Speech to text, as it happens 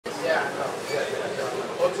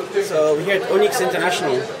So we're here at Onyx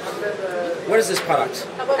International. What is this product?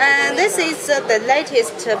 This is the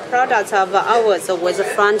latest product of ours with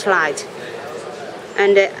front light.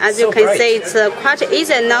 And as you can see, it's quite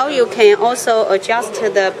easy. Now you can also adjust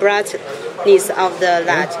the brightness of the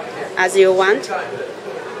light as you want.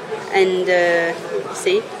 And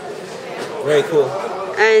see? Very cool.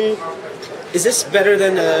 And is this better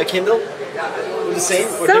than Kindle? The same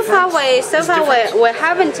or so different? So far we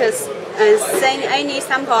haven't seen any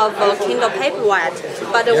sample of Kindle Paperwhite,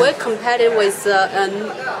 but we compared it with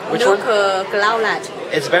Nook Glowlight.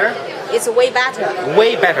 It's better? It's way better.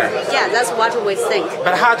 Way better? Yeah, that's what we think.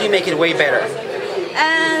 But how do you make it way better?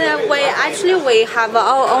 And we have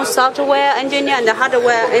our own software engineer and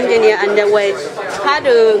hardware engineer, and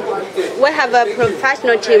we have a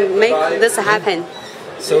professional team make this happen.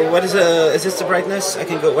 So what is this the brightness? I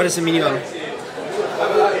can go. What is the minimum?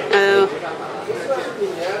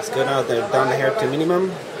 Let's go now down here to minimum.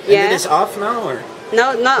 And yeah. It is off now, or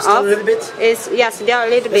no, not still off. A little bit. It's still a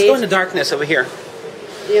little bit. Let's go in the darkness over here.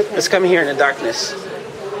 Okay. Let's come here in the darkness.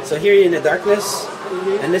 So here you're in the darkness,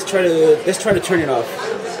 and let's try to turn it off.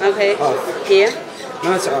 Okay. Off. Here.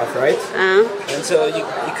 Now it's off, right? And so you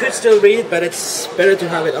could still read it, but it's better to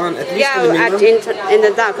have it on at least in the minimum. In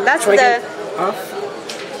the dark. That's try the off.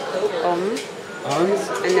 On.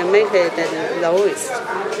 And then make it the lowest.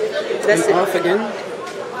 That's and off again.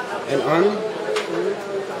 And on.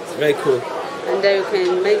 It's very cool. And then you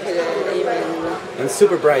can make it even. And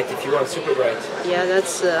super bright if you want super bright. Yeah,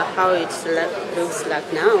 that's how it looks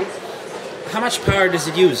like now. How much power does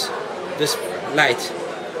it use? This light?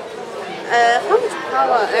 How much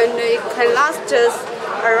power? And it can last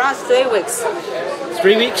around 3 weeks.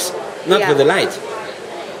 3 weeks? Not yeah. With the light.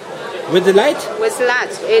 With the light? With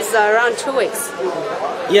light, it's around 2 weeks.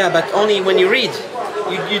 Yeah, but only when you read.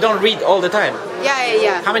 You don't read all the time.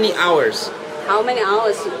 Yeah. How many hours? How many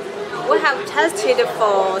hours? We have tested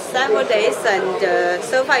for several days, and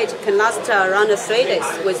so far it can last around 3 days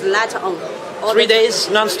with light on. 3 days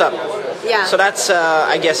non-stop? Yeah. So that's,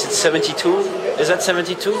 I guess it's 72. Is that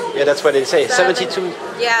 72? Yeah, that's what they say. 72?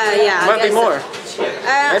 Yeah. Might be more.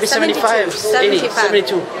 Maybe 75, 80,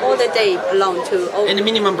 72. All the day long to. And the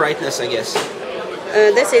minimum brightness, I guess.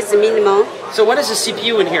 This is the minimum. So what is the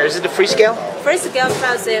CPU in here? Is it the Freescale? Freescale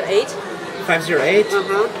 508. 508?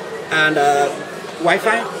 And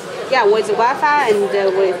Wi-Fi? Yeah, with Wi-Fi and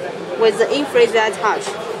with the infrared touch.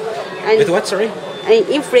 And with what, sorry?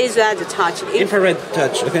 Infrared touch. Infrared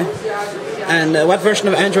touch, okay. And what version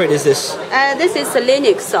of Android is this? This is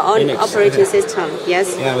Linux operating system,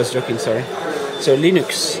 yes. Yeah, I was joking, sorry. So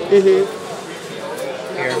Linux. Here.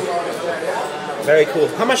 Very cool.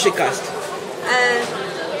 How much did it cost?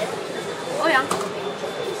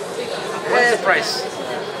 What's the price?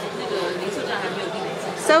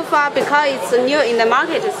 So far, because it's new in the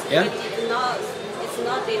market, yeah? it's not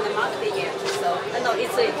in the market yet. So no,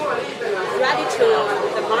 it's ready to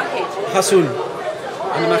the market. How soon?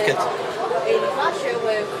 On the market? In Russia,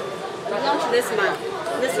 we launch this month.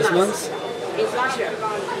 This month? In Russia.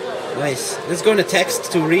 Nice. Let's go into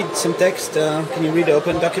text to read some text. Can you read the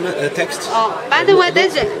open document text? Oh, by the way, there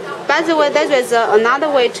is another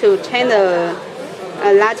way to turn the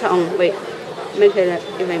light on. Wait, make it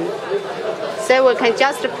even. So we can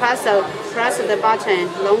just press the button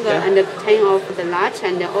longer and turn off the light,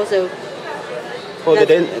 and also hold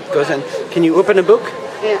it in. It goes in. Can you open a book?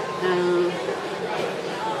 Yeah.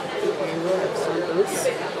 Some books.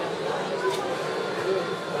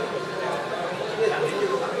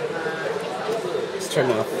 Let's turn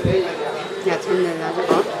it off. Yeah, turn the light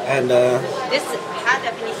off. And this high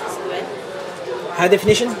definition screen. High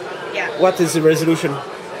definition? Yeah. What is the resolution?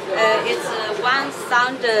 It's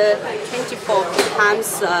 1024 times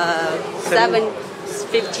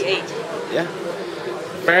 758. Yeah.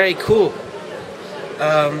 Very cool.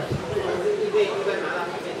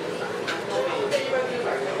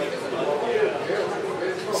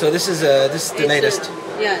 So this is the latest.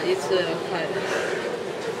 Yeah, it's quite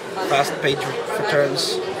fast page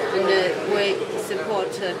returns. And we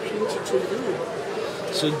support print to do.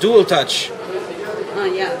 So dual touch.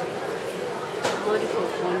 Yeah. Multiple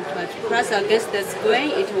one touch. Press against the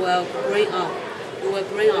screen, it will bring up. It will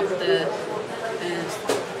bring up the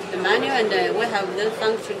menu, and we have the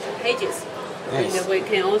function pages. Nice. And we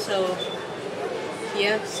can also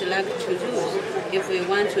here select to do if we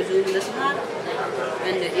want to do this part,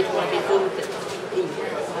 and it will be zoomed in.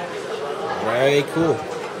 Very cool.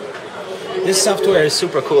 This software is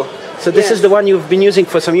super cool. So this is the one you've been using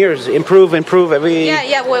for some years. Improve every.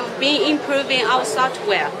 Yeah. We've been improving our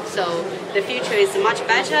software, so the future is much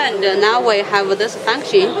better. And now we have this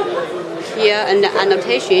function here and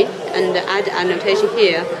annotation, and add annotation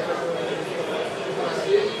here.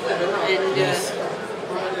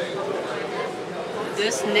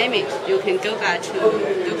 this naming, you can go back to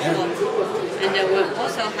Nook Glowlight. And we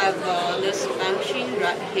also have this function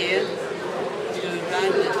right here to run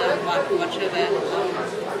the whatever.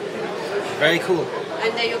 Very cool.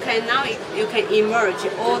 And you can now emerge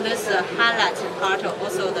all this highlight part,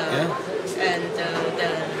 also the the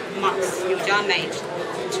marks you just made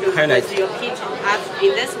to highlight your picture.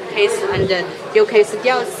 In this case, and you can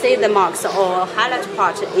still see the marks or highlight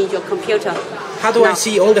part in your computer. How do I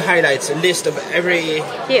see all the highlights? A list of every.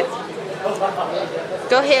 Here.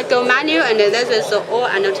 Go here, go menu, and this is all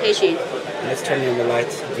annotation. Let's turn on the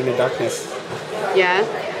light in the darkness. Yeah.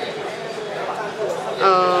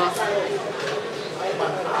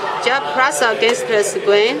 Just press against the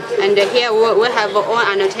screen, and here we have all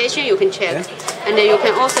annotation you can check. Yeah. And you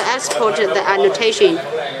can also export the annotation.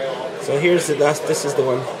 So here's the dust, this is the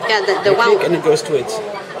one. Yeah, the one. Click and it goes to it.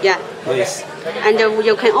 Yeah. Nice. And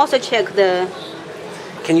you can also check the...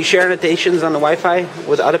 Can you share annotations on the Wi-Fi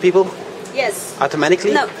with other people? Yes.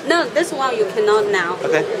 Automatically? No, this one you cannot now.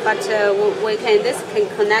 Okay. But this can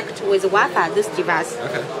connect with Wi-Fi, this device.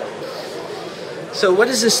 Okay. So what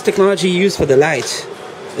is this technology used for the light?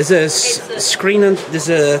 Is there a screen on, there's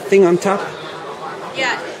a thing on top?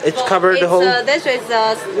 Yeah. It's covered the whole... This is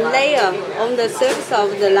a layer on the surface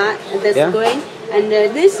of the screen. And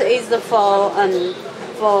this is for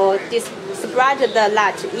spread the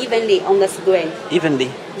light evenly on the screen. Evenly?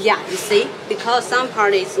 Yeah, you see? Because some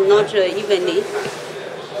part is not evenly.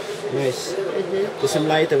 Nice. There's some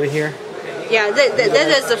light over here. Yeah,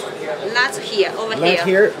 this is light here, over light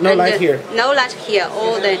here. No light here? No light here.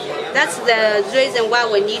 That's the reason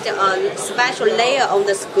why we need a special layer on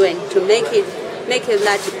the screen to make it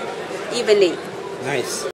light evenly. Nice.